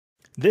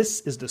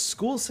This is the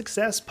School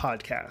Success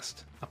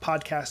Podcast, a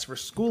podcast for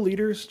school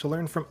leaders to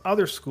learn from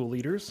other school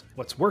leaders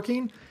what's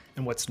working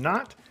and what's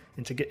not,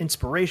 and to get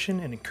inspiration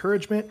and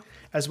encouragement,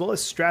 as well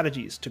as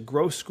strategies to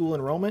grow school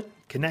enrollment,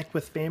 connect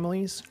with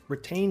families,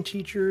 retain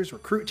teachers,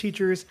 recruit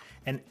teachers,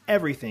 and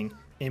everything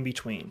in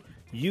between.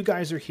 You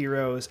guys are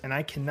heroes, and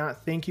I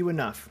cannot thank you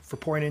enough for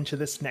pouring into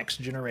this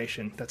next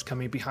generation that's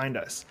coming behind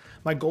us.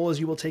 My goal is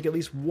you will take at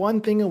least one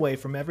thing away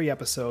from every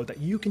episode that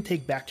you can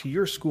take back to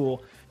your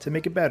school to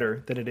make it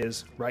better than it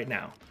is right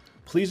now.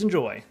 Please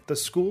enjoy the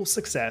School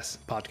Success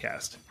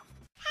Podcast.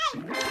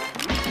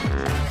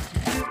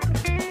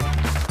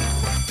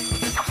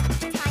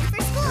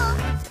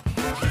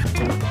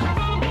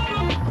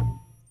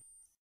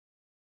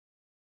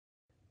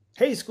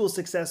 Hey, School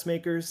Success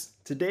Makers!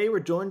 Today we're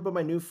joined by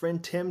my new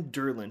friend Tim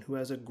Dernlan, who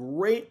has a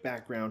great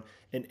background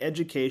in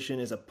education,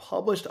 is a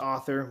published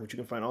author, which you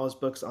can find all his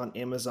books on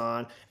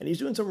Amazon, and he's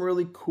doing some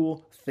really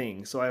cool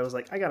things. So I was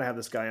like, I gotta have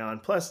this guy on.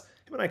 Plus,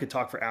 him and I could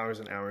talk for hours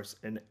and hours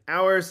and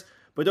hours.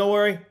 But don't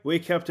worry, we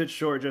kept it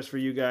short just for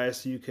you guys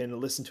so you can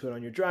listen to it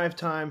on your drive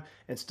time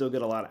and still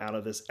get a lot out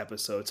of this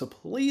episode. So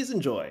please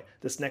enjoy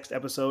this next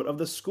episode of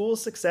the School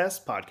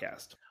Success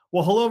Podcast.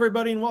 Well, hello,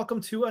 everybody, and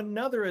welcome to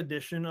another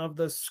edition of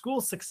the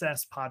School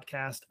Success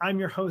Podcast. I'm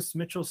your host,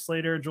 Mitchell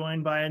Slater,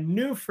 joined by a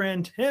new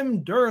friend,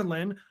 Tim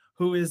Dernlan,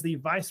 who is the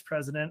Vice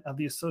President of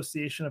the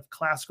Association of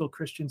Classical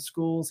Christian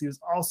Schools. He was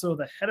also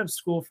the head of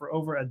school for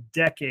over a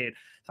decade.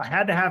 So I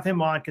had to have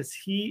him on because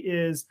he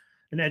is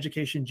an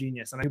education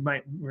genius. And I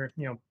might,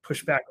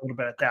 push back a little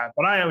bit at that.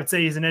 But I would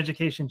say he's an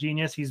education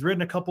genius. He's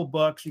written a couple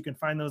books. You can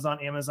find those on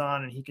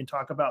Amazon, and he can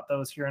talk about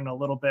those here in a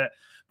little bit.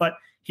 But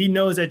he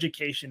knows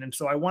education. And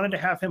so I wanted to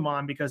have him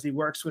on because he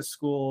works with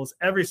schools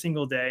every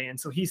single day. And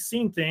so he's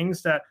seen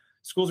things that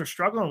schools are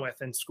struggling with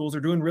and schools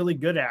are doing really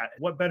good at.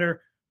 What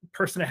better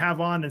person to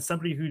have on than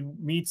somebody who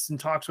meets and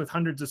talks with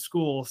hundreds of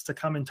schools to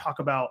come and talk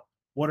about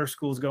what are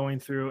schools going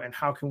through and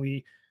how can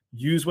we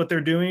use what they're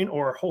doing,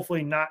 or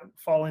hopefully not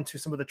fall into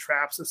some of the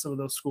traps that some of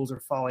those schools are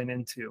falling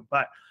into.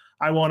 But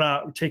I want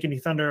to take any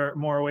thunder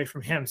more away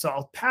from him. So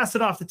I'll pass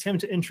it off to Tim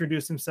to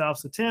introduce himself.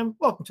 So Tim,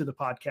 welcome to the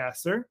podcast,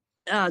 sir.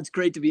 It's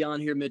great to be on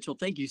here, Mitchell.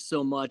 Thank you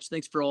so much.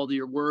 Thanks for all of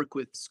your work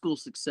with School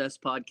Success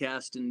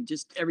Podcast and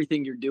just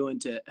everything you're doing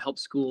to help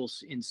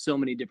schools in so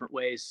many different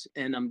ways.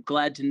 And I'm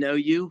glad to know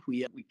you.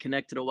 We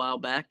connected a while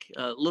back,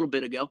 a little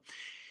bit ago,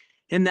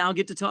 and now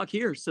get to talk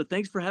here. So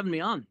thanks for having me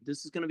on.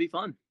 This is going to be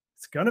fun.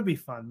 It's going to be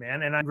fun,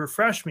 man. And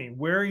refresh me,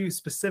 where are you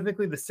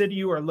specifically, the city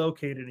you are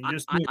located in?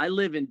 I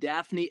live in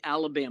Daphne,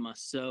 Alabama.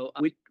 So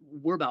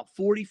we're about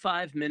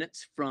 45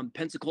 minutes from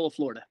Pensacola,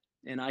 Florida.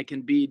 And I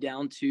can be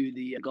down to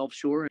the Gulf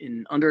Shore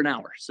in under an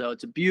hour. So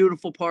it's a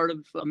beautiful part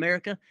of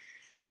America.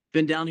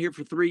 Been down here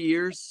for 3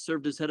 years,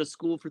 served as head of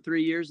school for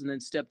 3 years, and then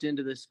stepped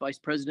into this vice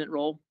president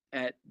role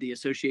at the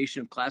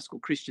Association of Classical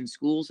Christian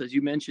Schools. As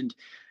you mentioned,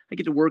 I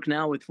get to work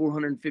now with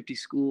 450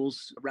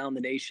 schools around the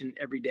nation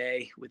every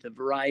day with a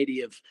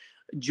variety of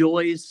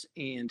joys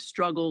and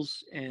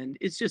struggles. And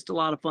it's just a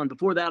lot of fun.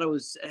 Before that, I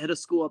was head of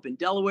school up in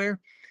Delaware.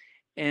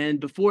 And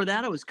before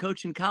that, I was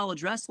coaching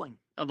college wrestling,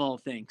 of all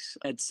things,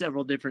 at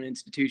several different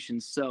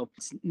institutions. So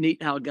it's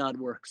neat how God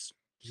works.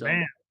 So.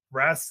 Man,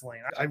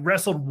 wrestling. I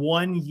wrestled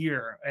 1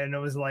 year, and it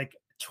was like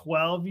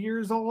 12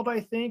 years old, I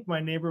think. My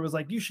neighbor was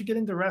like, you should get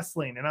into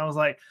wrestling. And I was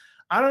like,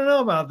 I don't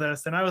know about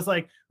this. And I was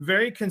like,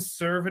 very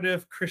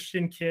conservative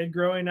Christian kid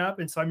growing up.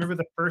 And so I remember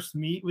the first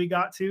meet we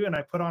got to, and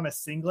I put on a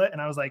singlet,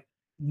 and I was like,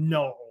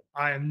 no,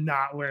 I am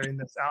not wearing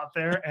this out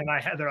there. And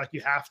they're like,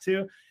 you have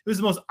to. It was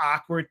the most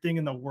awkward thing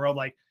in the world.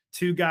 Like,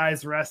 two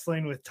guys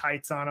wrestling with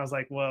tights on. I was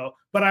like, whoa.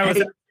 But I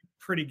was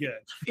pretty good.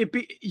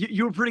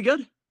 You were pretty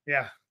good?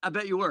 Yeah. I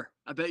bet you were.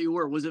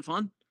 Was it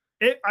fun?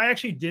 I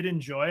actually did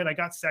enjoy it. I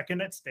got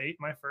second at state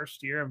my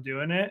first year of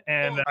doing it.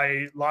 And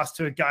I lost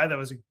to a guy that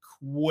was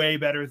way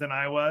better than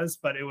I was.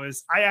 But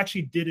I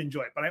actually did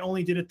enjoy it. But I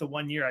only did it the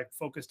 1 year. I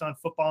focused on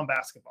football and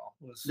basketball.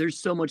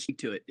 There's so much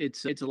to it.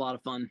 It's a lot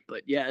of fun.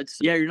 But yeah,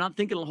 you're not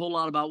thinking a whole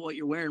lot about what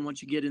you're wearing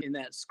once you get in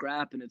that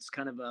scrap. And it's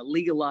kind of a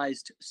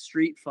legalized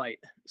street fight.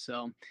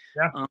 So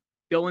yeah.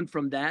 Going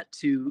from that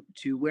to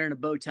wearing a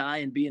bow tie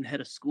and being head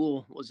of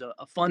school was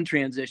a fun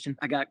transition.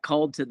 I got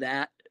called to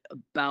that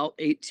about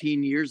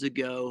 18 years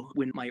ago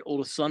when my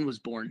oldest son was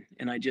born.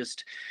 And I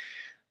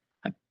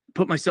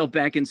put myself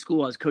back in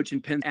school. I was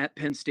coaching at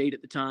Penn State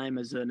at the time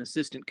as an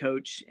assistant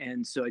coach.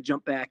 And so I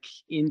jumped back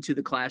into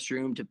the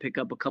classroom to pick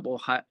up a couple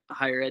of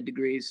higher ed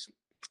degrees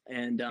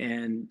and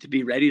to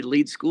be ready to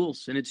lead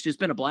schools. And it's just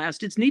been a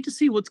blast. It's neat to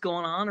see what's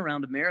going on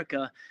around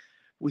America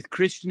with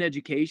Christian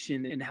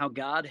education and how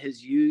God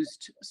has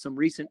used some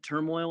recent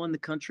turmoil in the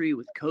country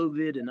with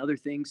COVID and other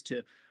things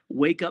to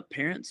wake up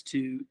parents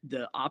to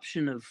the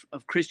option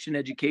of Christian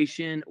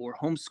education or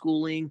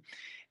homeschooling.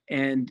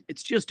 And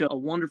it's just a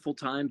wonderful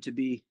time to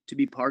be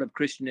part of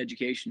Christian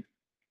education.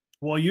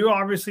 Well, you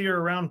obviously are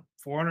around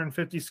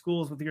 450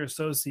 schools with your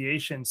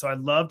association. So I'd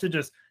love to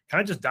just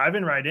dive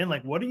in right in.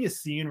 Like, what are you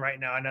seeing right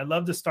now? And I'd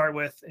love to start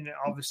with, and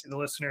obviously the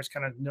listeners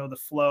kind of know the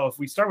flow. If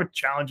we start with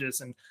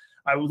challenges, and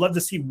I would love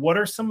to see what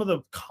are some of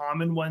the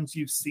common ones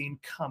you've seen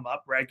come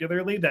up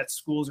regularly that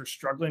schools are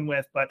struggling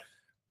with, but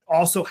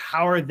also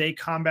how are they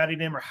combating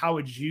them, or how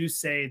would you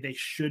say they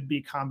should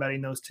be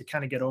combating those to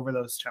kind of get over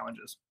those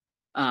challenges?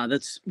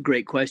 That's a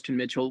great question,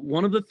 Mitchell.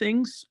 One of the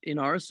things in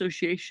our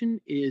association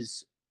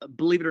is,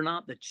 believe it or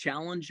not, the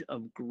challenge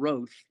of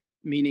growth,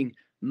 meaning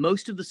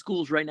most of the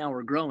schools right now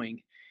are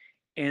growing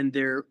and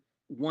they're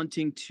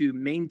wanting to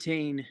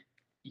maintain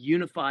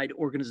unified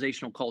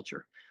organizational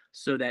culture.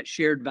 So that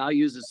shared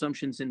values,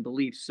 assumptions, and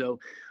beliefs. So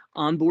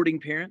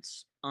onboarding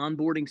parents,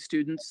 onboarding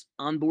students,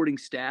 onboarding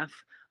staff,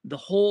 the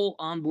whole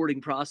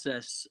onboarding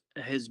process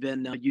has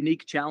been a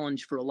unique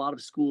challenge for a lot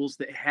of schools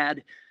that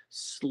had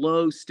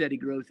slow, steady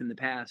growth in the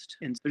past.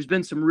 And there's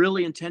been some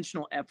really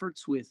intentional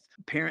efforts with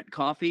parent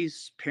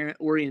coffees, parent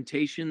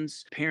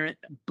orientations, parent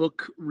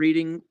book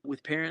reading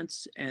with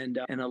parents, and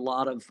a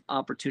lot of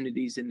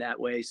opportunities in that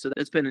way. So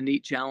that's been a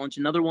neat challenge.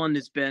 Another one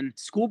has been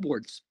school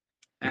boards.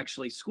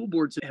 Actually, school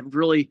boards have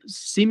really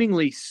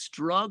seemingly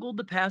struggled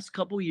the past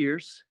couple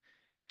years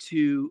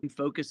to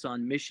focus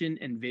on mission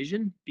and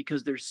vision,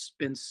 because there's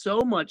been so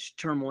much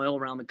turmoil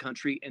around the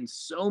country and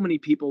so many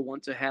people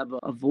want to have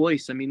a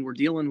voice. I mean, we're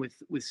dealing with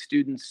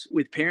students,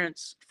 with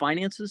parents,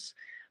 finances,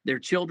 their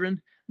children,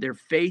 their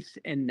faith,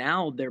 and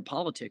now their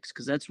politics,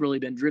 because that's really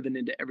been driven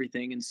into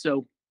everything. And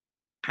so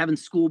having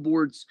school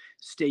boards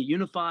stay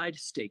unified,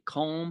 stay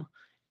calm,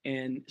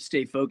 and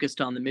stay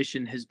focused on the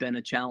mission has been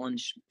a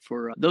challenge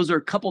for those are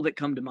a couple that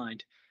come to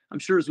mind. I'm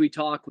sure as we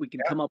talk, we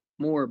can come up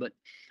with more, but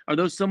are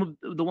those some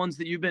of the ones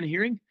that you've been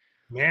hearing?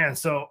 Yeah,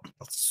 so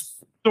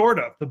sort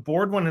of. The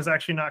board one has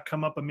actually not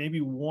come up, but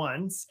maybe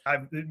once.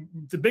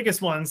 The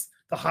biggest ones,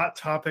 the hot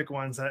topic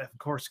ones that of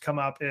course come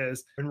up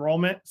is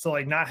enrollment. So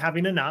like not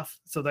having enough.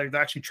 So they're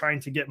actually trying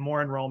to get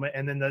more enrollment.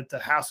 And then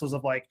the hassles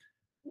of like,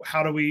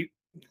 how do we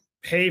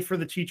pay for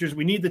the teachers?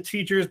 We need the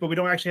teachers, but we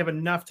don't actually have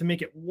enough to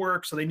make it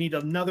work. So they need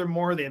another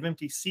more. They have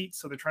empty seats,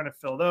 so they're trying to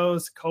fill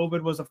those.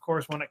 COVID was, of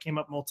course, one that came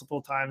up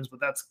multiple times, but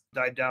that's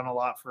died down a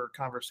lot for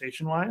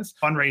conversation wise.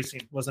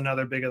 Fundraising was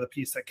another big of the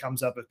piece that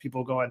comes up, with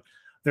people going,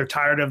 they're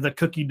tired of the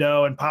cookie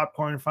dough and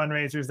popcorn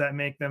fundraisers that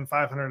make them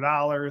 $500,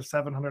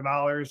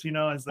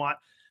 $700, and want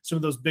some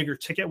of those bigger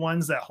ticket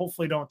ones that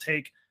hopefully don't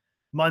take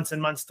months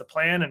and months to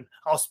plan. And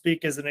I'll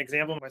speak as an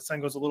example. My son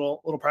goes to a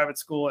little private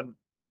school, and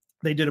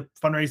they did a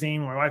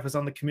fundraising. My wife was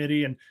on the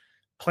committee and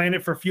planned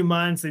it for a few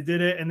months. They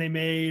did it and they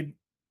made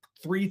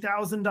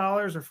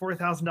 $3,000 or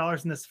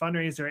 $4,000 in this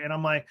fundraiser. And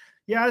I'm like,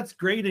 yeah, it's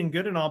great and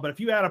good and all, but if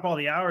you add up all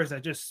the hours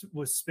that just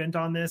was spent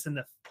on this and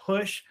the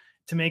push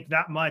to make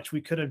that much,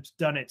 we could have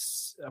done it.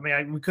 I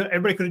mean,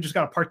 everybody could have just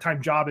got a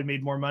part-time job and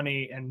made more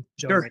money and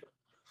sure.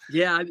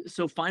 Yeah.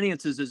 So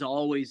finances is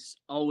always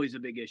a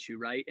big issue,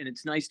 right? And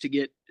it's nice to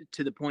get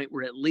to the point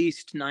where at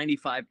least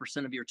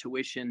 95% of your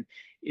tuition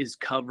is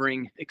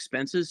covering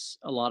expenses.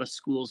 A lot of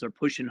schools are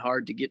pushing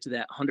hard to get to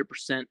that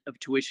 100% of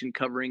tuition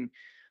covering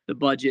the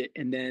budget.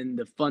 And then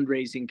the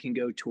fundraising can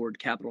go toward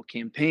capital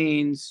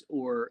campaigns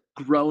or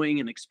growing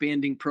and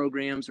expanding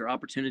programs or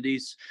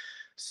opportunities.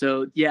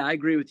 So yeah, I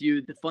agree with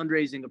you. The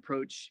fundraising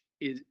approach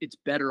it's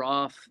better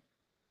off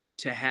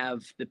to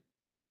have the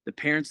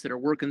parents that are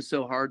working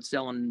so hard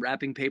selling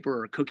wrapping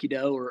paper or cookie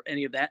dough or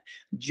any of that,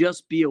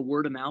 just be a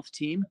word of mouth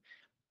team,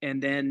 and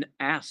then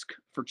ask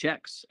for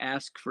checks,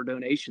 ask for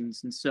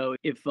donations. And so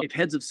if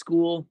heads of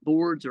school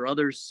boards or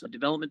others,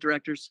 development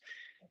directors,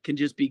 can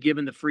just be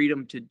given the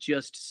freedom to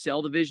just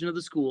sell the vision of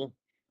the school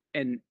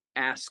and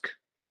ask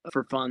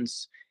for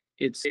funds,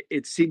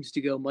 it seems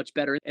to go much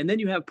better. And then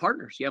you have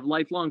partners, you have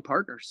lifelong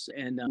partners,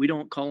 and we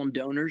don't call them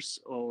donors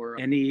or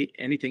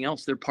anything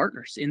else. They're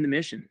partners in the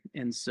mission.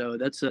 And so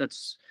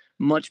that's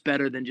much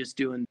better than just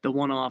doing the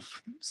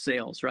one-off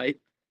sales, right?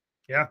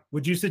 Yeah.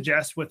 Would you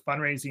suggest with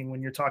fundraising,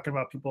 when you're talking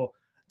about people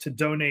to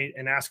donate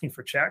and asking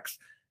for checks,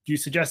 do you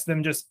suggest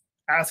them just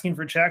asking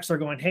for checks or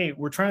going, hey,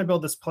 we're trying to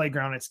build this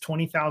playground, it's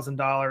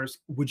 $20,000.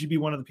 Would you be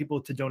one of the people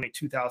to donate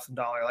 $2,000?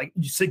 Like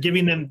you said,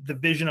 giving them the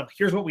vision of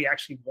here's what we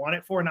actually want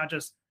it for, not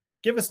just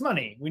give us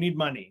money. We need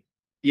money.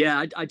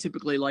 Yeah, I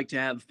typically like to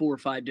have 4 or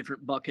 5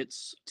 different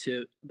buckets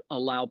to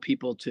allow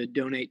people to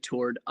donate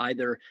toward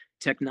either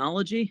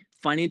technology,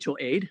 financial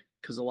aid,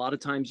 because a lot of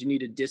times you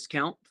need a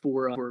discount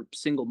for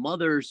single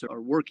mothers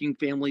or working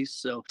families.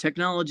 So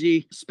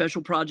technology,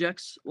 special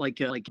projects like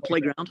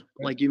playground,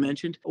 like you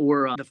mentioned,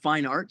 or the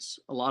fine arts.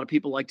 A lot of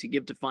people like to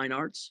give to fine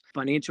arts,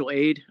 financial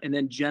aid, and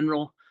then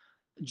general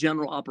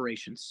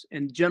operations.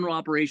 And general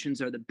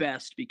operations are the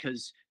best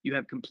because you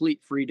have complete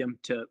freedom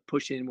to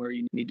push in where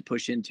you need to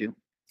push into.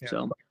 Yeah,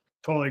 so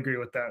totally agree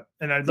with that.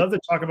 And I'd love to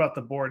talk about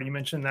the board. You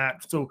mentioned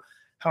that. So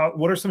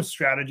what are some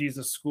strategies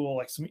of school,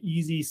 like some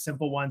easy,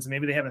 simple ones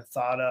maybe they haven't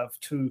thought of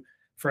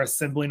for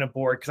assembling a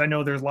board? Because I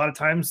know there's a lot of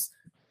times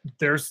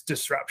there's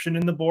disruption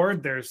in the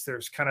board.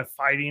 There's kind of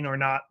fighting or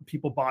not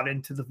people bought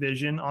into the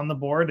vision on the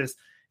board.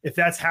 If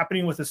that's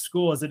happening with a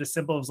school, is it as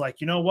simple as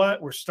like, you know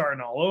what, we're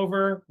starting all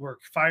over, we're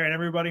firing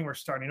everybody, and we're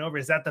starting over?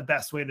 Is that the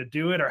best way to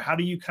do it? Or how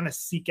do you kind of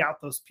seek out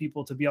those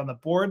people to be on the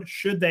board?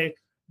 Should they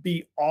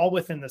be all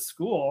within the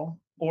school,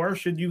 or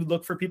should you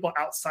look for people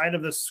outside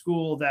of the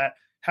school that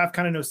have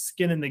kind of no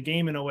skin in the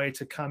game in a way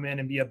to come in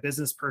and be a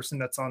business person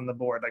that's on the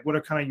board? Like, what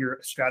are kind of your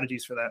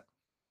strategies for that?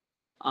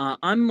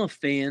 I'm a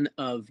fan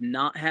of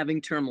not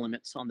having term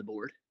limits on the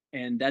board.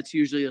 And that's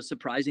usually a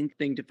surprising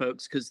thing to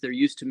folks because they're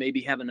used to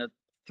maybe having a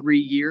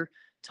 3-year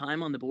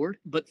time on the board.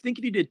 But think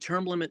if you did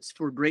term limits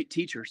for great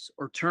teachers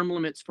or term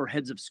limits for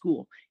heads of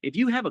school. If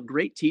you have a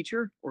great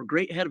teacher or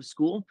great head of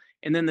school,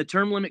 and then the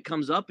term limit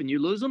comes up and you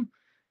lose them,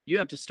 you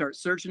have to start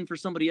searching for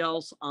somebody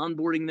else,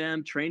 onboarding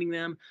them, training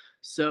them.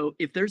 So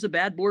if there's a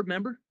bad board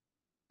member,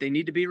 they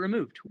need to be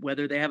removed,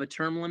 whether they have a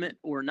term limit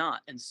or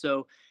not. And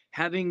so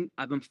I'm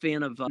a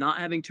fan of not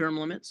having term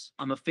limits.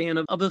 I'm a fan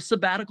of a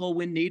sabbatical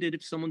when needed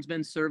if someone's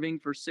been serving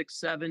for 6,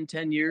 7,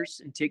 10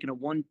 years and taking a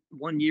one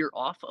year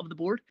off of the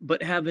board.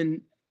 But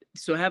having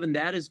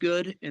that is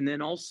good. And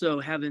then also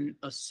having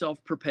a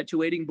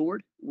self-perpetuating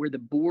board where the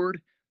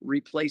board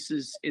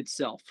replaces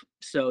itself.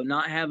 So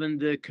not having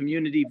the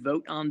community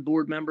vote on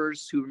board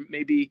members who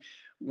maybe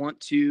want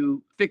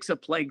to fix a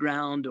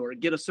playground or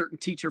get a certain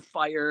teacher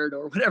fired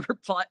or whatever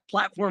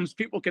platforms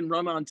people can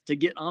run on to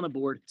get on a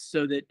board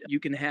so that you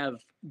can have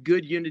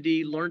good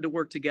unity, learn to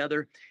work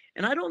together.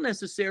 And I don't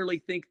necessarily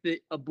think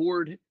that a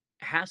board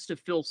has to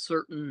fill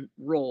certain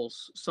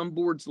roles. Some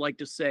boards like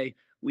to say,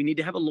 we need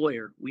to have a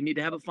lawyer, we need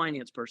to have a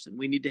finance person,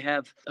 we need to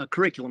have a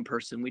curriculum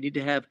person,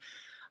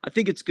 I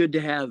think it's good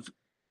to have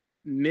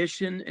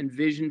mission and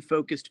vision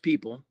focused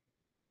people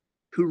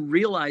who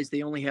realize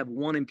they only have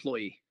one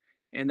employee,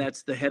 and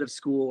that's the head of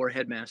school or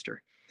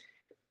headmaster.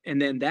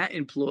 And then that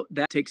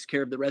takes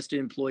care of the rest of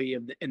the employee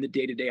in the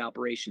day-to-day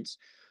operations.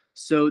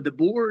 So the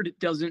board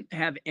doesn't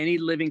have any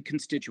living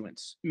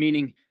constituents,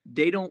 meaning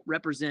they don't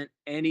represent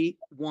any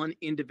one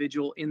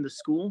individual in the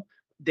school.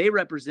 They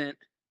represent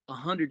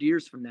 100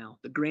 years from now,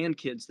 the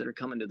grandkids that are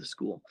coming to the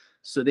school.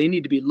 So they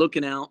need to be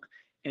looking out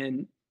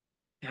and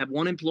have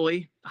one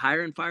employee,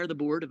 hire and fire the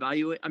board,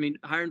 hire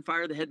and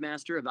fire the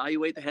headmaster,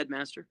 evaluate the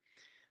headmaster.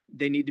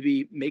 They need to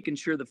be making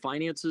sure the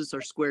finances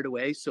are squared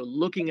away. So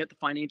looking at the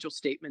financial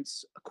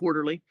statements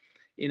quarterly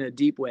in a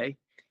deep way,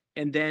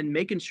 and then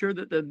making sure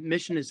that the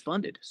mission is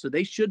funded. So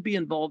they should be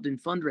involved in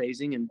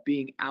fundraising and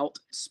being out,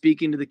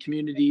 speaking to the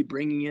community,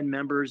 bringing in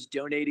members,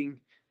 donating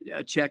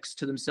checks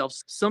to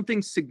themselves,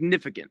 something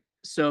significant.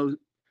 So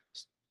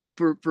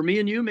for me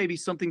and you, maybe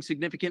something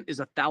significant is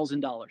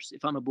 $1,000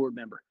 if I'm a board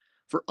member.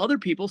 For other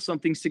people,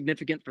 something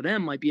significant for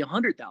them might be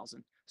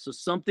 $100,000. So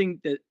something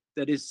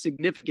that is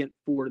significant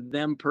for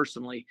them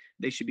personally,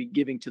 they should be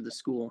giving to the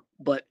school.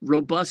 But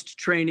robust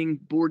training,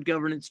 board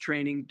governance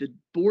training, the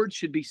board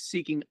should be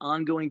seeking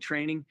ongoing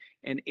training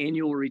and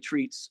annual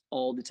retreats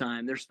all the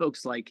time. There's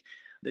folks like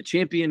the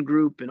Champion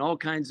Group and all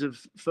kinds of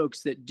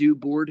folks that do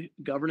board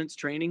governance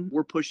training.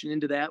 We're pushing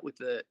into that with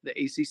the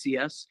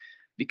ACCS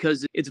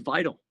because it's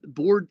vital.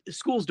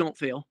 Schools don't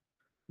fail.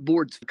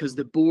 Boards, because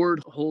the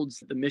board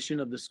holds the mission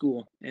of the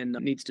school and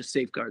needs to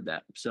safeguard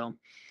that. So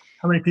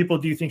how many people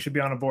do you think should be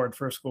on a board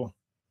for a school?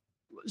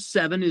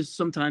 7 is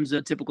sometimes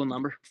a typical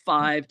number,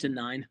 5 to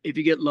 9. If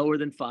you get lower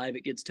than 5,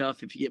 it gets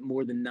tough. If you get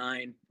more than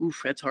 9,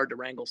 that's hard to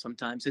wrangle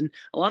sometimes. And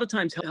a lot of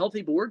times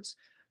healthy boards,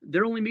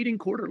 they're only meeting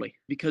quarterly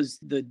because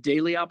the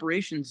daily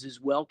operations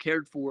is well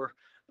cared for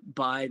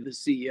by the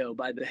CEO,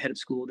 by the head of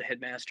school, the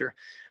headmaster.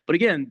 But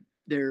again,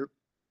 they're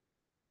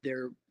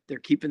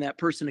keeping that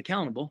person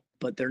accountable,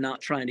 but they're not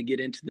trying to get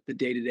into the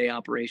day-to-day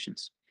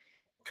operations.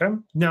 Okay.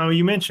 Now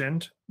you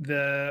mentioned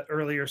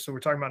earlier, so we're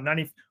talking about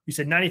you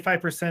said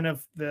 95%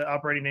 of the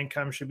operating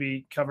income should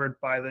be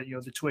covered by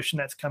the tuition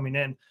that's coming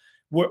in.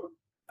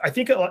 I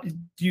think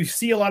do you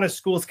see a lot of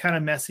schools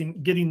kind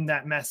of getting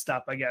that messed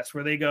up, I guess,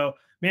 where they go,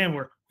 man,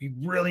 we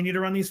really need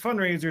to run these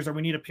fundraisers, or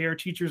we need to pay our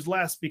teachers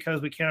less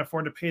because we can't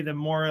afford to pay them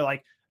more.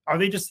 Like,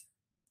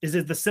 is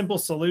it the simple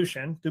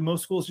solution? Do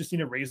most schools just need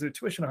to raise their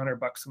tuition $100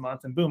 a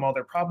month and boom, all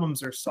their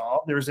problems are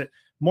solved? Or is it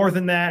more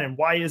than that? And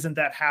why isn't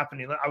that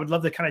happening? I would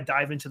love to kind of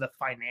dive into the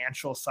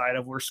financial side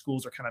of where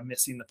schools are kind of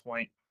missing the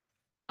point.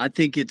 I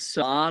think it's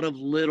a lot of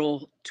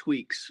little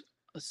tweaks.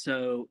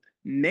 So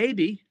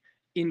maybe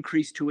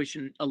increase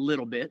tuition a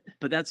little bit,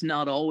 but that's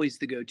not always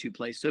the go-to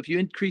place. So if you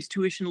increase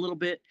tuition a little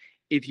bit,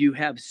 if you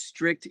have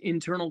strict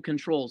internal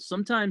controls,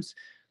 sometimes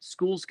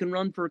schools can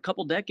run for a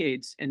couple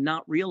decades and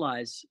not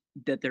realize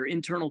that their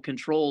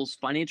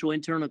financial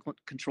internal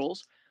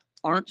controls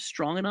aren't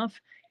strong enough,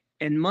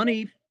 and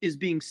money is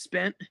being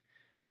spent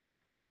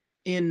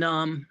in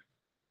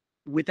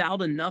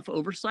without enough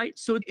oversight.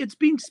 So it's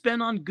being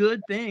spent on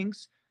good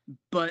things,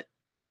 but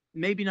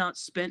maybe not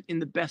spent in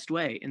the best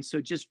way. And so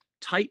just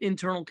tight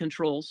internal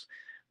controls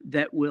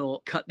that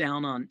will cut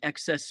down on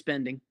excess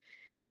spending,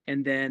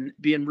 and then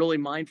being really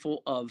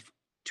mindful of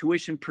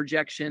tuition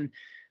projection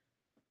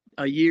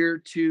a year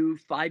to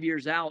 5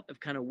 years out of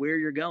kind of where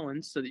you're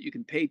going so that you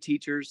can pay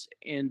teachers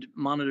and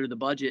monitor the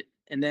budget.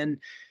 And then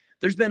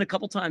there's been a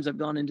couple times I've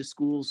gone into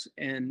schools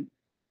and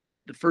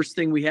the first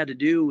thing we had to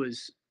do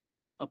was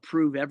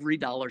approve every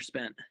dollar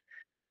spent.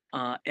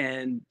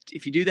 And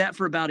if you do that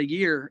for about a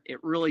year,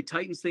 it really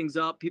tightens things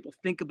up. People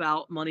think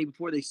about money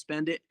before they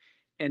spend it.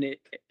 and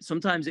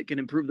sometimes it can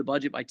improve the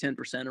budget by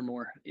 10% or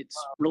more. It's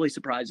really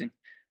surprising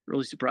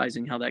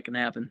how that can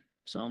happen.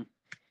 So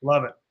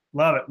love it.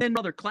 And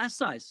other class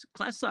size.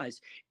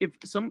 If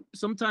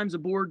sometimes a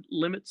board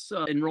limits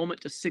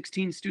enrollment to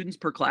 16 students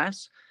per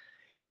class,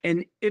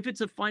 and if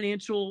it's a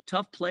financial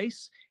tough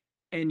place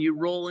and you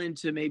roll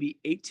into maybe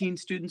 18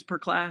 students per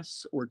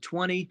class or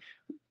 20,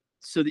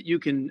 so that you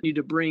can need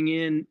to bring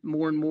in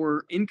more and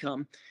more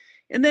income,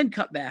 and then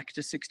cut back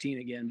to 16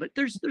 again. But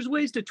there's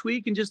ways to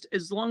tweak, and just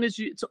as long as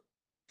it's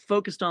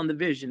focused on the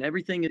vision,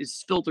 everything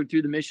is filtered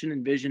through the mission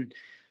and vision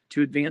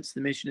to advance the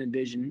mission and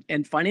vision.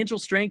 And financial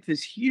strength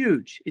is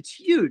huge. It's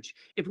huge.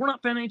 If we're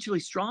not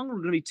financially strong, we're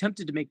going to be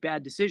tempted to make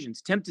bad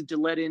decisions, tempted to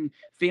let in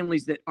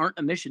families that aren't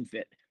a mission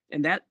fit,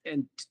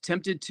 and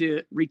tempted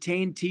to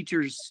retain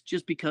teachers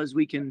just because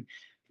we can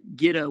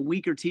get a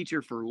weaker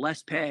teacher for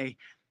less pay.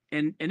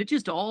 And it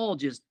just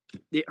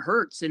it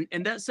hurts.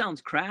 And that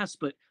sounds crass,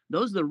 but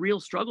those are the real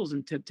struggles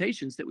and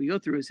temptations that we go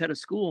through as head of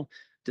school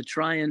to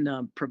try and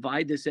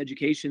provide this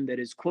education that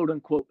is quote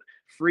unquote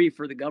free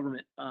for the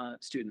government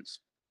students.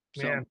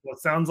 Man, well, it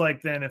sounds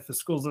like then if the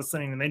school's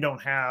listening and they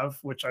don't have,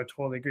 which I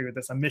totally agree with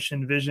this, a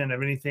mission vision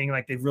of anything,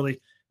 like they've really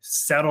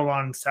sat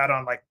on,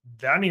 like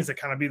that needs to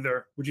kind of be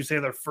would you say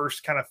their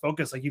first kind of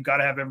focus? Like you got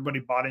to have everybody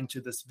bought into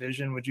this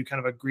vision. Would you kind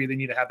of agree they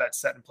need to have that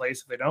set in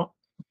place if they don't?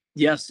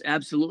 Yes,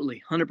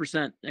 absolutely.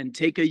 100%. And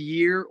take a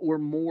year or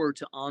more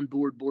to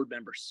onboard board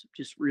members.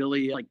 Just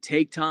really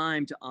take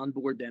time to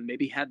onboard them.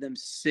 Maybe have them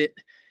sit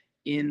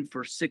in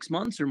for 6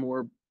 months or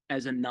more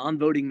as a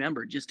non-voting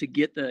member, just to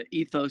get the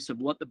ethos of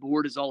what the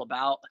board is all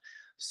about,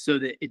 so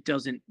that it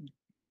doesn't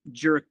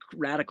jerk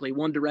radically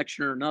one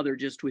direction or another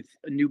just with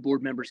new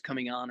board members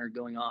coming on or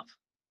going off.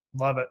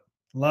 Love it.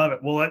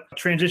 Well, let's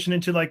transition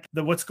into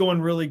what's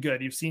going really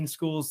good. You've seen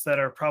schools that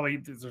are probably,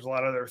 there's a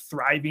lot of they're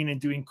thriving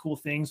and doing cool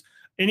things.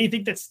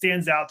 Anything that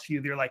stands out to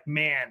you, they're like,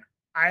 man,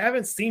 I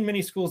haven't seen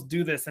many schools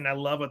do this and I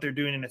love what they're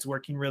doing and it's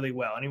working really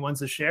well. Any ones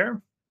to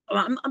share?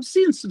 I'm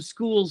seeing some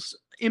schools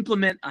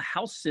implement a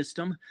house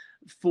system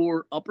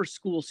for upper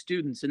school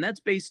students, and that's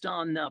based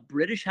on a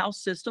British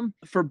house system.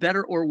 For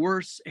better or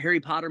worse,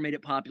 Harry Potter made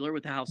it popular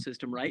with the house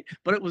system, right?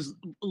 But it was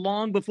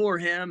long before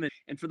him.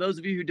 And for those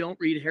of you who don't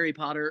read Harry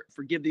Potter,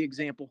 forgive the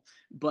example,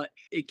 but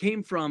it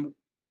came from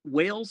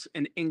Wales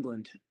and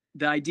England.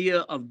 The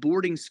idea of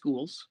boarding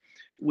schools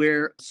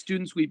where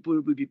students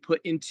would be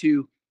put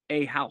into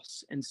a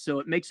house. And so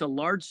it makes a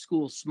large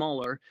school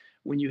smaller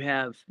when you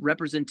have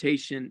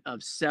representation of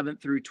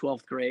 7th through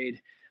 12th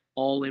grade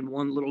all in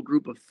one little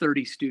group of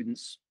 30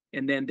 students.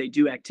 And then they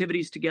do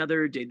activities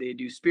together. They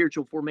do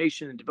spiritual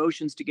formation and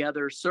devotions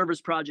together,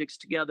 service projects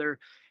together.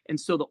 And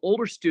so the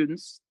older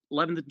students,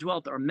 11th and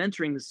 12th, are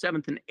mentoring the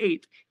 7th and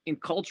 8th,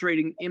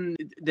 enculturating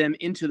them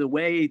into the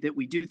way that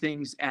we do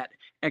things at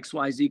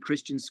XYZ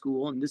Christian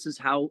school. And this is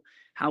how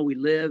we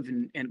live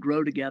and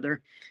grow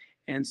together.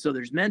 And so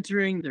there's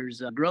mentoring,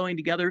 there's growing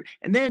together.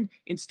 And then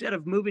instead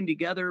of moving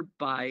together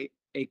by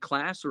a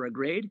class or a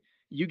grade,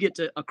 you get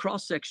to a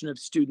cross section of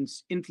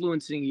students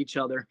influencing each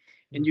other,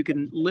 and you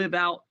can live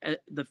out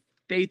the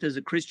faith as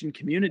a Christian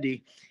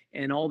community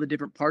and all the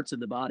different parts of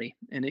the body.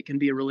 And it can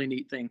be a really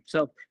neat thing.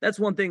 So that's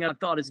one thing I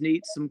thought is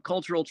neat. Some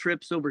cultural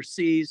trips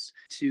overseas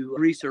to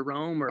Greece or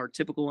Rome are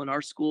typical in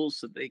our schools,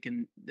 so they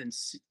can then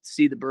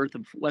see the birth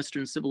of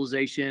Western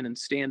civilization and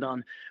stand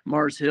on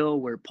Mars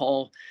Hill, where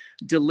Paul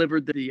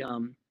delivered the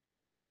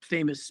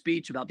famous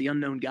speech about the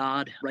unknown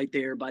God right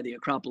there by the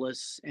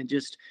Acropolis. And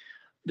just,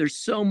 there's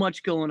so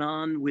much going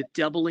on with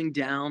doubling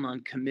down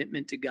on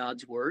commitment to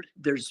God's word.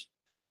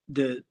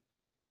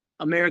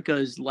 America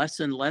is less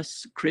and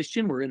less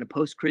Christian. We're in a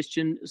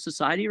post-Christian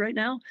society right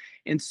now.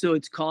 And so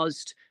it's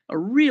caused a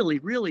really,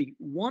 really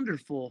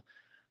wonderful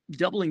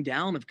doubling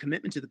down of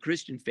commitment to the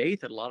Christian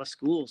faith at a lot of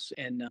schools,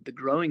 and the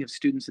growing of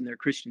students in their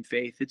Christian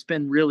faith. It's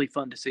been really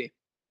fun to see.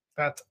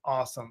 That's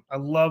awesome. I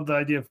love the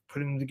idea of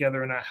putting them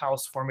together in a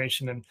house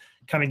formation and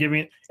kind of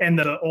giving it, and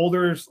the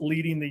olders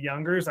leading the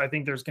youngers. I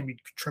think there's going to be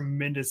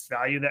tremendous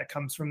value that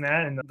comes from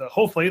that. And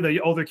hopefully the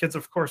older kids,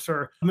 of course,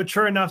 are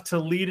mature enough to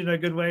lead in a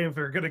good way and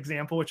for a good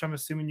example, which I'm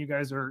assuming you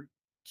guys are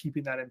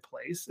keeping that in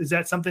place. Is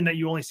that something that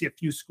you only see a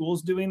few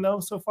schools doing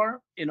though so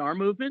far? In our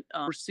movement,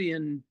 we're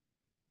seeing,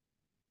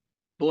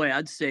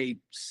 I'd say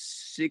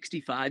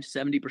 65,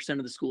 70%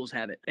 of the schools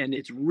have it. And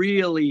it's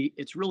really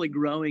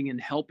growing and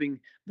helping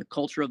the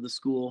culture of the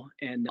school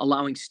and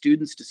allowing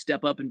students to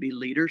step up and be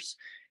leaders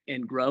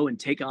and grow and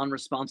take on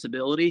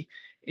responsibility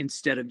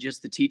instead of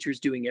just the teachers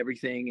doing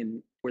everything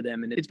and for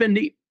them. And it's been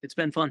neat. It's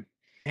been fun.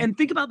 And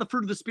think about the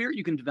fruit of the Spirit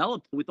you can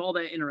develop with all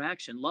that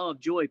interaction: love,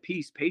 joy,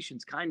 peace,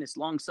 patience, kindness,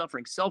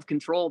 long-suffering,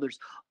 self-control. There's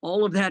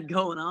all of that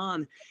going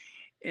on,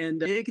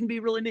 and it can be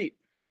really neat.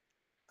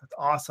 That's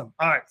awesome.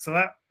 All right. So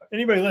that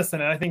anybody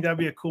listening, I think that'd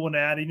be a cool one to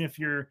add. Even if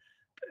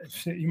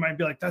you might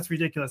be like, that's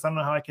ridiculous. I don't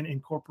know how I can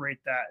incorporate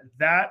that.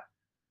 That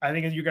I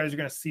think you guys are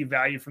going to see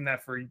value from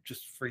that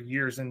for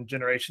years and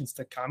generations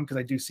to come, because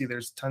I do see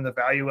there's tons of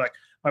value. Like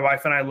my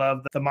wife and I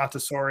love the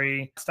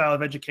Montessori style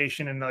of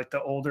education, and like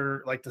the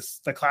older, like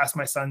the class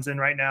my son's in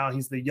right now,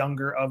 he's the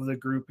younger of the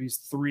group. He's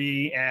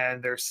 3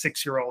 and there's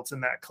 6-year-olds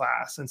in that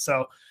class. And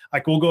so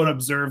like we'll go and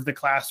observe the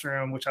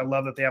classroom, which I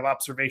love that they have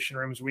observation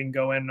rooms. We can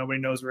go in, nobody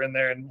knows we're in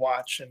there, and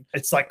watch. And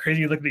it's like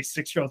crazy. You look at these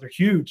 6-year-olds, they're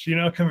huge,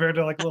 compared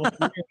to like a little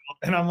 3-year-old.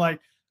 And I'm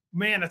like,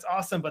 man, it's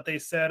awesome. But they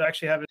said, I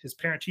actually have his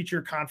parent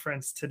teacher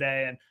conference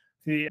today, and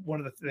they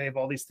have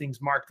all these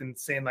things marked and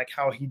saying like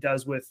how he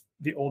does with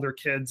the older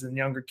kids and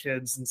younger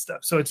kids and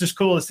stuff. So it's just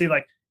cool to see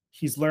like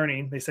he's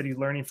learning. They said he's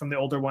learning from the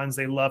older ones.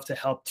 They love to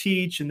help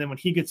teach. And then when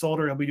he gets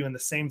older, he'll be doing the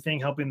same thing,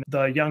 helping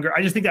the younger.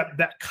 I just think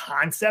that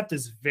concept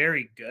is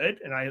very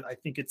good. And I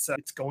think it's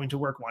going to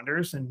work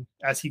wonders. And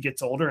as he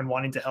gets older and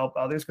wanting to help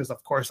others, because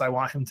of course I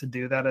want him to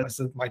do that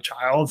as my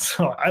child.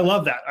 So I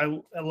love that.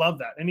 I love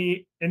that.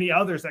 Any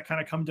others that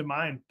kind of come to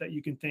mind that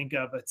you can think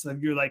of? It's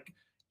you're like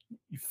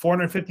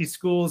 450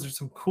 schools. There's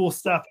some cool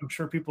stuff I'm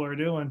sure people are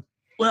doing.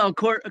 Well, of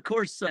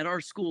course, at our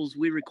schools,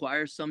 we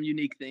require some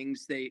unique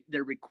things.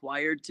 They're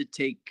required to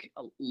take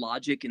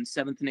logic in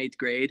 7th and 8th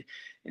grade.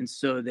 And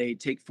so they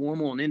take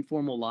formal and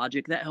informal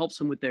logic. That helps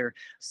them with their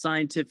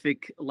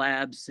scientific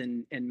labs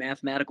and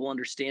mathematical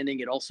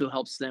understanding. It also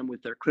helps them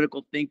with their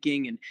critical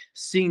thinking and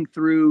seeing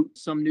through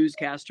some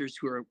newscasters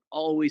who are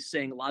always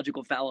saying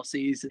logical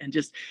fallacies, and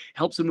just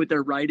helps them with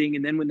their writing.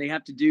 And then when they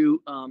have to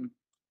do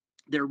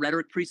their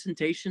rhetoric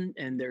presentation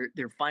and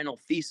their final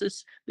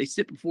thesis, they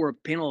sit before a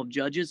panel of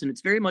judges, and it's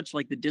very much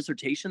like the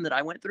dissertation that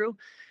I went through.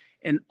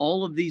 And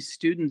all of these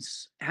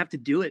students have to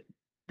do it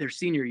their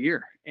senior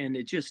year, and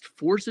it just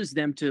forces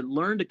them to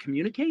learn to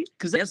communicate,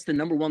 because that's the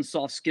number one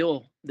soft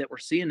skill that we're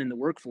seeing in the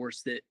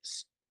workforce,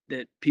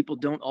 that people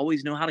don't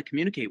always know how to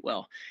communicate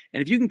well.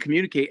 And if you can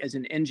communicate as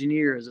an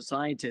engineer, as a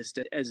scientist,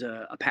 as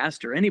a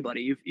pastor,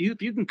 anybody,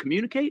 if you can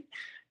communicate,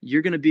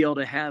 you're going to be able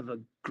to have a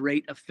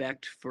great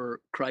effect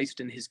for Christ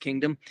and his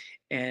kingdom,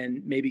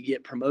 and maybe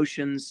get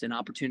promotions and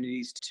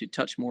opportunities to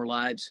touch more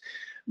lives.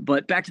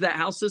 But back to that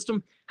house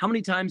system, how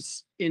many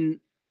times in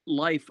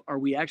life are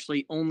we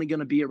actually only going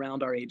to be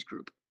around our age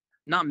group?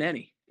 Not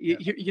many. Yeah.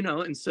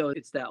 And so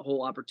it's that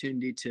whole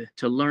opportunity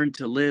to learn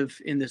to live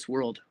in this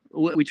world.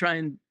 We try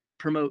and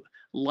promote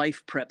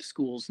life prep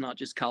schools, not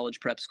just college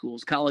prep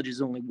schools. College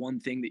is only one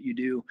thing that you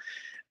do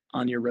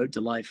on your road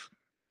to life.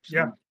 So.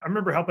 Yeah, I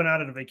remember helping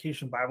out at a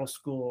vacation Bible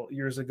school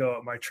years ago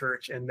at my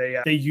church, and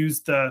they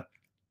used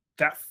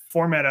that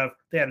format of,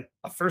 they had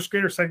a first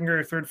grader, second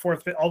grader, third,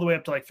 fourth, fifth, all the way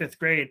up to like 5th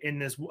grade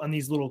on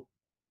these little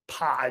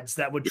pods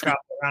that would travel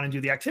around and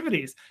do the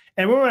activities.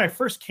 And when I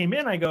first came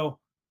in, I go,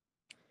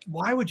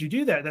 why would you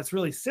do that? That's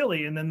really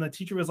silly. And then the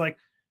teacher was like,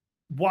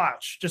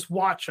 just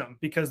watch them,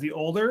 because the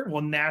older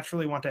will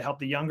naturally want to help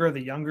the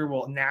younger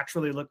will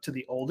naturally look to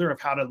the older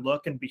of how to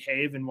look and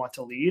behave and want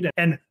to lead.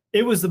 And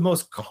it was the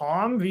most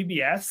calm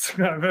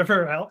VBS I've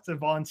ever helped to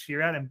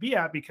volunteer at and be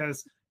at,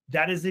 because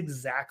that is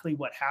exactly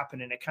what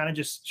happened. And it kind of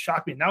just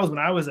shocked me. And that was when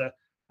I was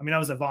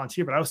a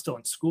volunteer, but I was still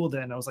in school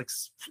then. I was like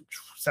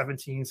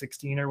 17,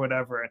 16 or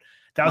whatever. And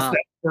that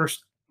was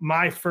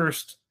my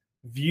first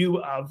view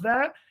of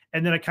that.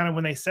 And then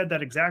when they said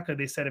that exactly,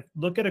 they said,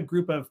 look at a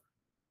group of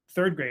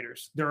 3rd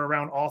graders, they're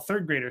around all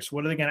 3rd graders.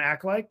 What are they going to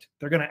act like?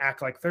 They're going to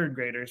act like 3rd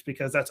graders,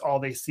 because that's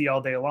all they see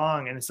all day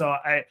long. And so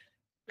I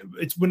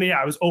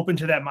was open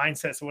to that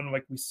mindset. So when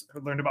we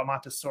learned about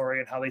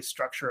Montessori and how they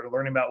structure it, or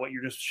learning about what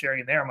you're just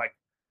sharing there, I'm like,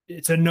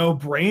 it's a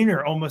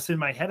no-brainer almost in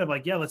my head of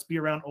like, yeah, let's be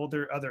around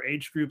other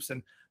age groups.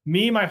 And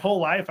me, my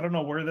whole life, I don't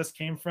know where this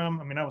came from.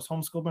 I mean, I was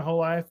homeschooled my whole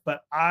life,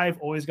 but I've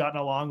always gotten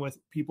along with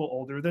people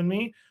older than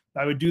me.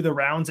 I would do the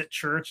rounds at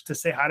church to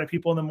say hi to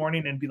people in the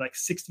morning, and be like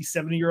 60,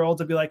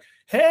 70-year-olds. I'd be like,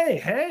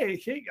 hey.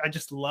 I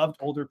just loved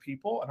older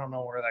people. I don't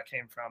know where that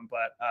came from,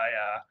 but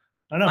I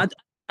don't know.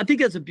 I think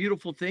that's a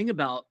beautiful thing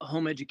about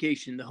home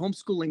education. The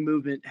homeschooling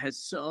movement has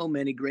so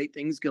many great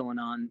things going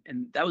on.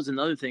 And that was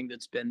another thing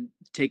that's been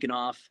taken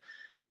off,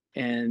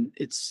 and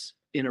it's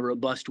in a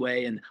robust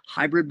way. And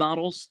hybrid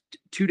models,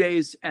 2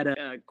 days at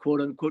a quote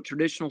unquote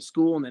traditional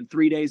school and then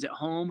 3 days at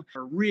home,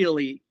 are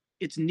really,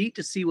 it's neat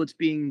to see what's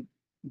being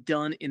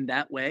done in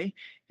that way.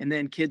 And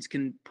then kids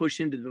can push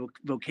into the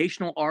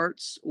vocational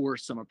arts or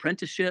some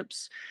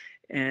apprenticeships.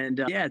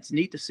 And it's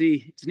neat to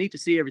see. It's neat to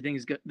see everything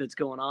that's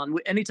going on.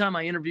 Anytime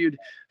I interviewed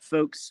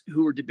folks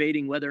who were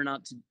debating whether or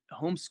not to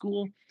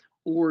homeschool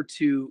or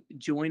to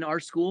join our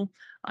school,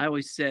 I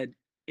always said,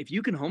 if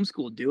you can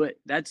homeschool, do it.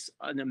 That's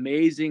an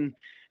amazing,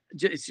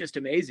 it's just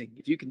amazing.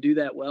 If you can do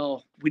that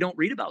well. We don't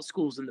read about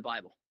schools in the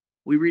Bible.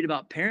 We read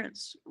about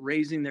parents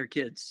raising their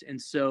kids.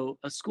 And so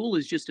a school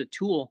is just a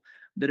tool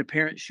that a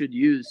parent should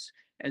use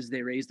as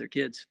they raise their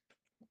kids.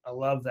 I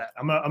love that.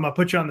 I'm gonna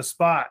put you on the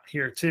spot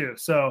here too.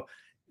 So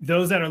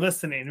those that are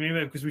listening,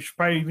 maybe because we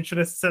should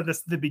have said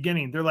this at the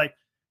beginning, they're like,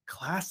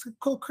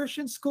 classical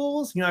Christian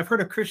schools? I've heard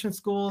of Christian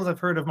schools, I've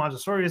heard of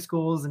Montessori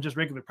schools and just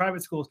regular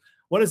private schools.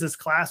 What is this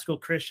classical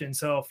Christian?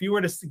 So if you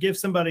were to give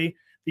somebody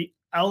the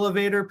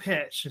elevator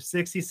pitch,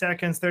 60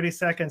 seconds, 30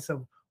 seconds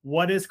of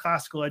what is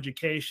classical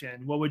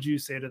education? What would you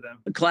say to them?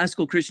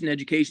 Classical Christian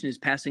education is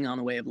passing on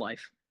a way of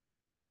life.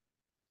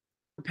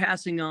 We're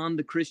passing on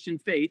the Christian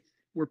faith.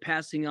 We're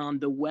passing on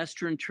the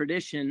Western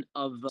tradition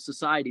of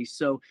society.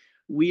 So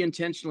we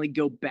intentionally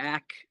go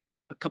back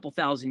a couple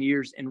thousand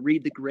years and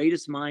read the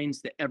greatest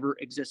minds that ever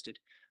existed.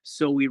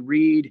 So we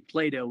read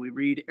Plato, we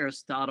read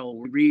Aristotle,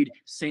 we read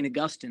St.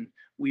 Augustine,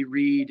 we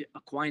read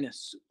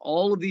Aquinas,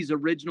 all of these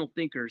original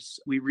thinkers.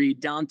 We read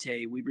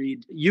Dante, we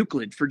read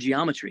Euclid for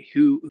geometry,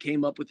 who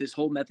came up with this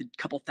whole method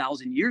a couple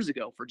thousand years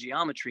ago for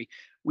geometry.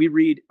 We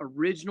read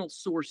original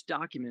source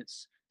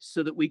documents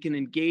so that we can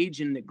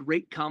engage in the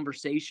great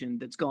conversation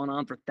that's gone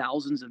on for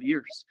thousands of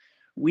years.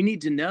 We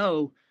need to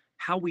know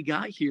how we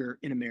got here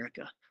in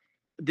America.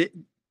 That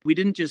we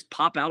didn't just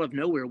pop out of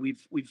nowhere.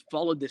 We've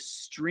followed this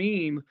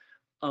stream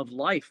of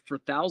life for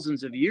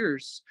thousands of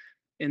years.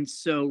 And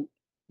so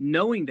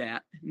knowing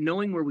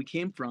where we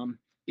came from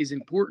is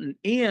important,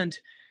 and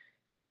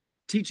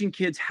teaching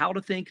kids how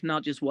to think,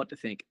 not just what to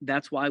think.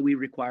 That's why we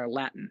require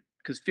Latin,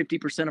 because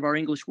 50% of our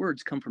English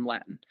words come from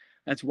Latin.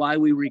 That's why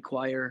we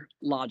require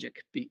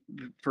logic,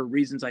 for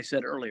reasons I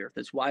said earlier.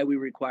 That's why we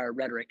require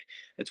rhetoric.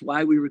 That's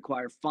why we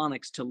require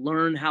phonics to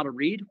learn how to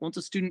read. Once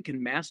a student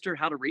can master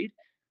how to read,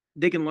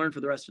 they can learn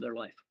for the rest of their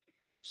life.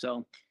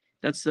 So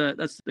that's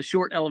the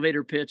short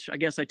elevator pitch. I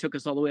guess I took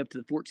us all the way up to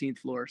the 14th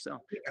floor. So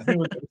I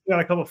think we got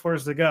a couple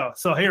floors to go.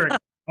 So here,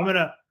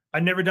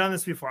 I've never done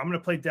this before. I'm gonna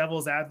play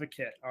devil's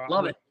advocate.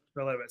 Love it.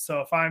 For a little bit.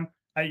 So if I'm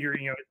at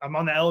I'm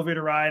on the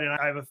elevator ride and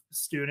I have a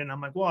student,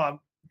 I'm like, well,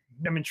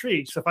 I'm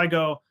intrigued. So if I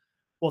go,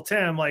 well,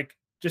 Tim, like,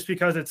 just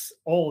because it's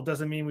old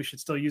doesn't mean we should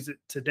still use it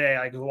today.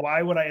 I go,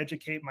 why would I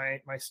educate my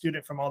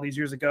student from all these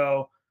years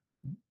ago?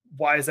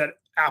 Why is that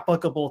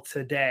applicable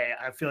today?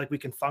 I feel like we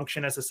can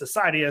function as a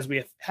society as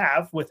we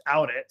have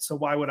without it. So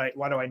why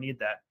do I need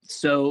that?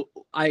 So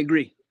I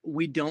agree.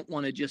 We don't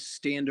want to just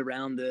stand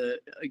around the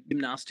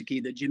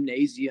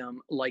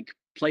gymnasium like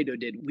Plato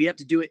did. We have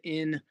to do it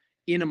in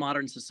a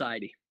modern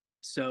society.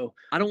 So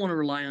I don't want to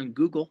rely on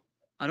Google.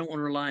 I don't want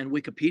to rely on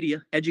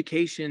Wikipedia.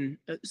 Education.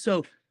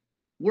 So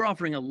we're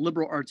offering a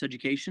liberal arts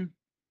education.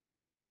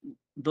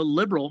 The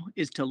liberal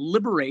is to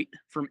liberate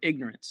from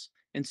ignorance.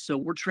 And so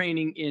we're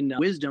training in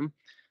wisdom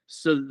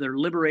so that they're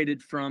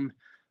liberated from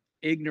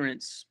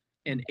ignorance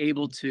and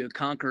able to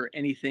conquer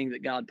anything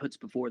that God puts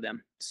before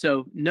them.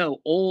 So no,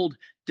 old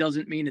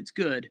doesn't mean it's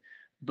good,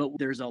 but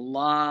there's a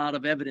lot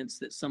of evidence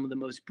that some of the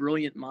most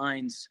brilliant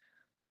minds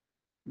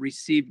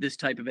received this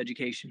type of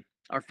education.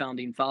 Our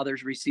founding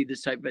fathers received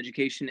this type of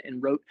education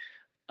and wrote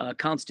a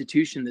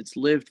constitution that's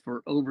lived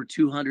for over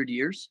 200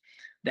 years.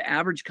 The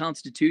average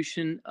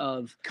constitution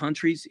of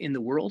countries in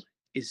the world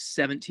is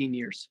 17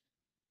 years.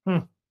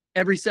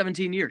 Every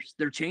 17 years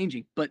they're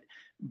changing, but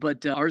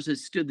ours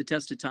has stood the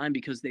test of time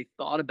because they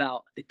thought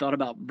about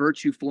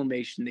virtue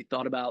formation. They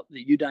thought about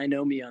the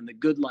eudaimonia and the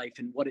good life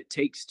and what it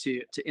takes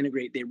to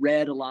integrate. They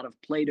read a lot of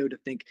Plato to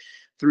think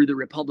through the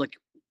Republic.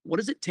 What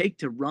does it take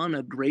to run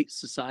a great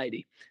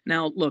society?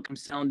 Now, look, I'm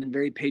sounding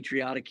very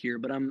patriotic here,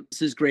 but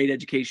this is great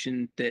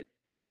education that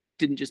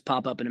didn't just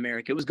pop up in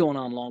America. It was going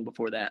on long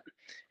before that,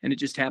 and it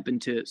just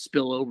happened to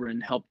spill over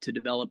and help to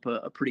develop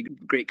a pretty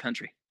great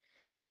country.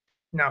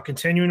 Now,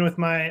 continuing with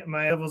my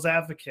devil's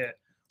advocate.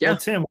 Yeah. Well,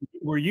 Tim,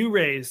 were you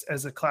raised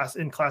as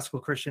in classical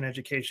Christian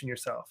education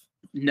yourself?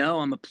 No,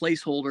 I'm a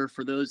placeholder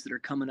for those that are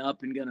coming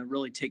up and going to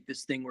really take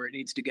this thing where it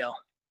needs to go.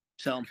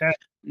 So,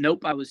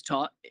 Nope, I was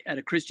taught at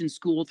a Christian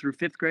school through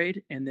 5th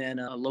grade and then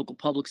a local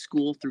public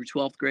school through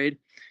 12th grade.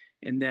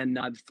 And then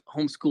I've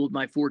homeschooled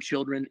my 4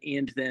 children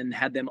and then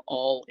had them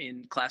all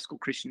in classical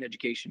Christian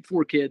education,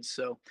 4 kids.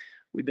 So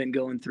we've been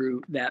going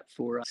through that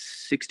for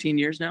 16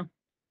 years now.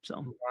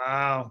 So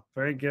wow,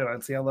 very good.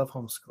 I love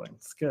homeschooling.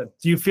 It's good.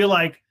 Do you feel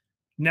like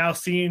now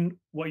seeing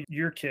what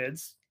your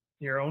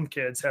own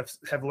kids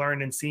have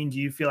learned and seen, do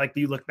you feel like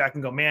you look back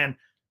and go, man,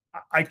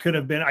 I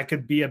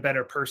could be a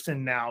better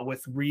person now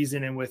with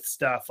reason and with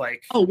stuff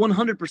like,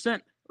 100%.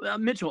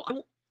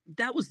 Mitchell,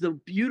 that was the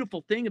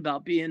beautiful thing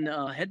about being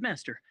a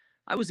headmaster.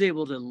 I was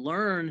able to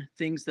learn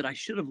things that I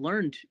should have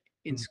learned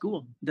in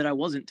school that I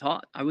wasn't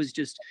taught. I was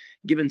just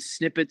given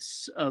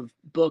snippets of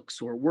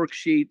books or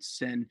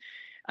worksheets, and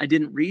I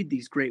didn't read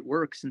these great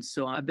works. And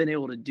so I've been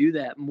able to do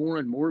that more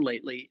and more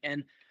lately.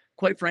 And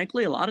quite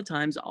frankly, a lot of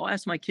times I'll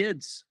ask my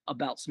kids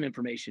about some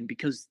information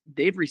because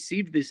they've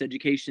received this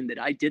education that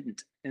I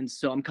didn't. And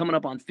so I'm coming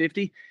up on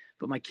 50,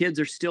 but my kids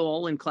are still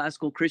all in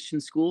classical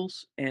Christian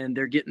schools and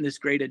they're getting this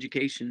great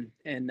education.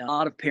 And a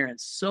lot of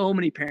parents, so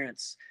many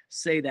parents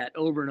say that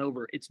over and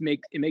over. It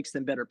makes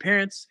them better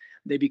parents.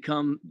 They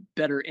become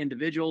better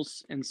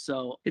individuals. And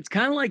so it's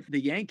kind of like the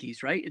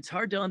Yankees, right? It's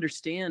hard to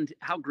understand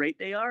how great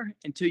they are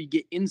until you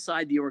get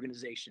inside the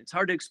organization. It's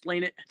hard to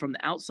explain it from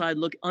the outside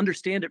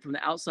understand it from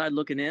the outside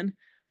looking in,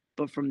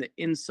 but from the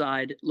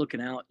inside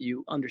looking out,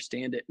 you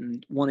understand it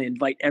and want to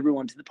invite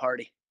everyone to the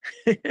party.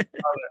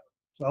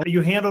 Well,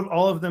 you handled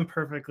all of them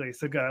perfectly.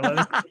 So good.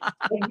 Let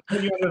me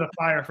put you under the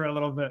fire for a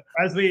little bit.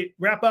 As we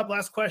wrap up,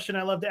 last question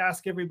I love to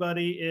ask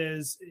everybody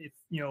is, if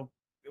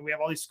we have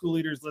all these school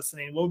leaders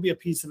listening, what would be a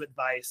piece of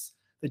advice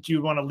that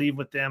you want to leave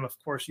with them? Of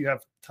course, you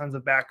have tons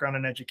of background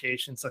in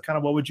education. So kind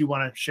of what would you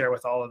want to share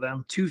with all of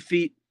them? 2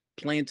 feet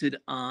planted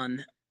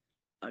on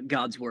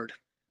God's word.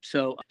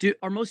 So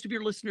are most of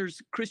your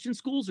listeners Christian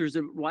schools, or is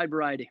it a wide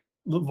variety?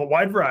 A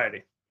wide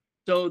variety.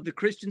 So the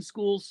Christian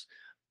schools,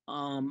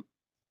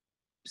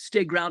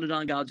 stay grounded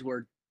on God's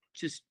word.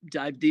 Just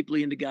dive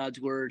deeply into God's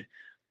word,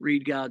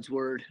 read God's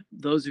word.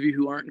 Those of you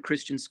who aren't in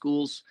Christian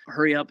schools,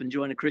 hurry up and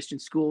join a Christian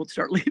school,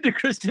 start leading a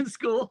Christian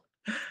school.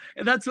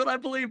 And that's what I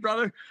believe,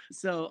 brother.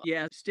 So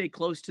yeah, stay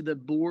close to the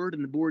board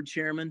and the board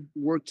chairman,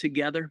 work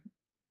together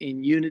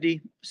in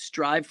unity,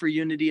 strive for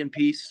unity and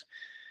peace,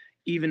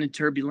 even in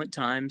turbulent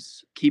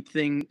times.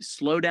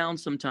 Slow down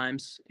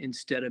sometimes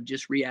instead of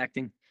just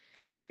reacting.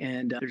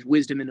 And there's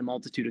wisdom in the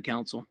multitude of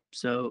counsel.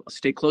 So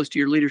stay close to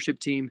your leadership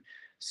team,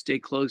 stay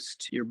close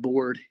to your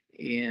board,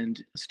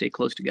 and stay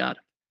close to God.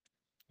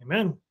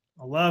 Amen.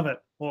 I love it.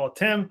 Well,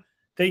 Tim,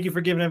 thank you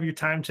for giving up your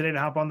time today to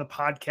hop on the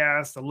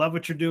podcast. I love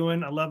what you're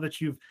doing. I love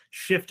that you've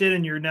shifted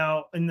and you're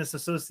now in this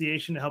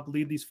association to help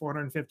lead these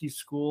 450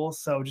 schools.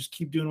 So just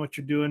keep doing what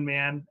you're doing,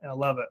 man. I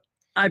love it.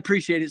 I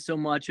appreciate it so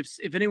much.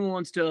 If anyone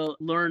wants to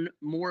learn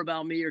more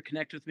about me or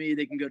connect with me,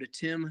 they can go to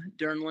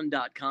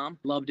timdernlan.com.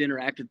 Love to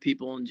interact with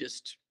people, and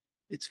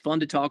it's fun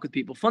to talk with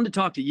people, fun to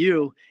talk to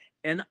you.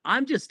 And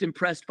I'm just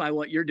impressed by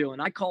what you're doing.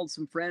 I called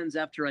some friends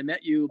after I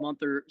met you a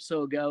month or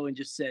so ago and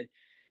just said,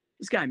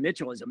 this guy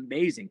Mitchell is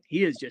amazing.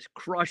 He is just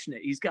crushing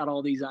it. He's got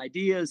all these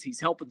ideas. He's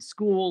helping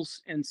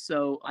schools. And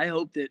so I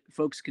hope that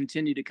folks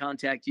continue to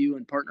contact you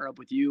and partner up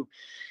with you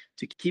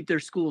to keep their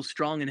schools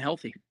strong and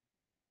healthy.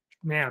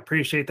 Man,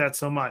 appreciate that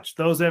so much.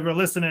 Those ever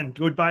listening,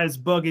 go buy his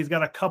book. He's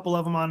got a couple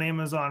of them on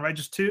Amazon, right?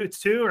 Just 2?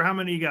 It's 2, or how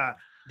many you got?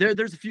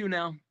 There's a few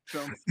now.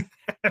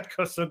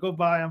 So go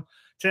buy them.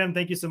 Tim,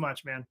 thank you so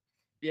much, man.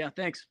 Yeah,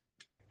 thanks.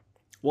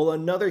 Well,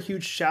 another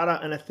huge shout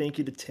out and a thank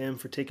you to Tim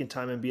for taking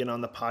time and being on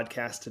the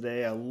podcast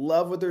today. I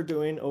love what they're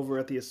doing over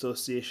at the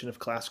Association of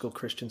Classical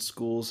Christian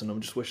Schools, and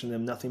I'm just wishing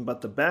them nothing but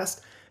the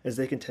best as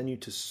they continue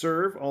to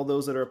serve all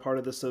those that are a part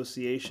of the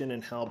association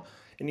and help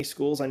any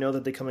schools I know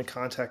that they come in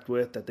contact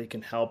with that they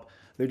can help.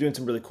 They're doing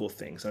some really cool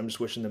things. I'm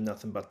just wishing them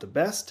nothing but the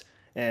best.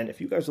 And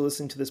if you guys are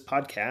listening to this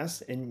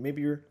podcast and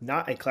maybe you're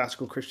not a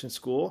classical Christian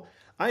school,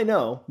 I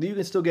know that you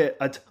can still get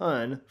a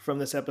ton from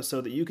this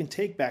episode that you can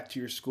take back to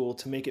your school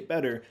to make it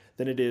better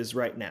than it is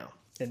right now.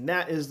 And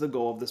that is the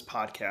goal of this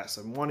podcast.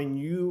 I'm wanting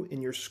you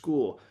in your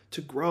school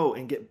to grow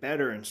and get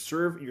better and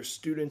serve your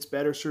students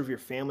better, serve your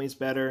families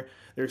better.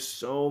 There's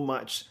so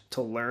much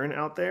to learn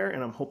out there,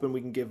 and I'm hoping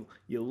we can give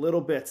you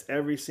little bits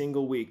every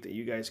single week that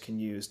you guys can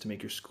use to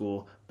make your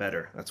school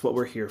better. That's what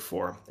we're here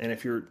for. And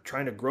if you're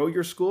trying to grow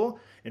your school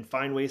and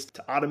find ways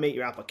to automate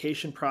your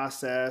application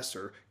process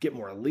or get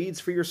more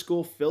leads for your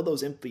school, fill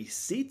those empty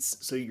seats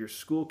so your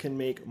school can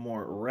make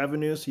more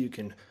revenue, so you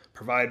can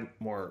provide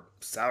more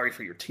salary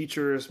for your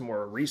teachers,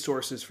 more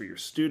resources for your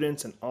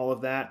students, and all of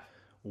that,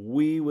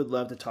 we would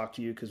love to talk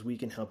to you because we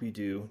can help you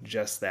do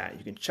just that.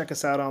 You can check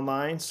us out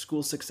online,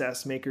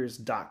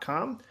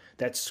 schoolsuccessmakers.com.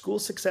 That's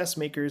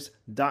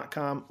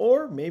schoolsuccessmakers.com.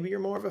 Or maybe you're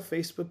more of a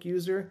Facebook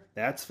user.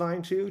 That's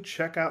fine too.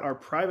 Check out our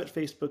private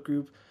Facebook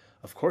group,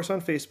 of course,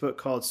 on Facebook,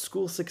 called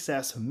School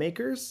Success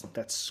Makers.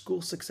 That's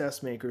School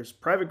Success Makers,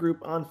 private group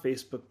on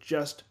Facebook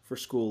just for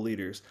school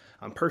leaders.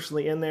 I'm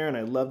personally in there, and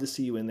I'd love to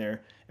see you in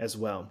there as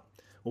well.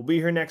 We'll be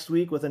here next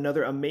week with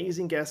another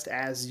amazing guest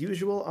as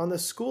usual on the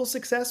School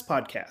Success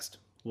Podcast.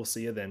 We'll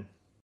see you then.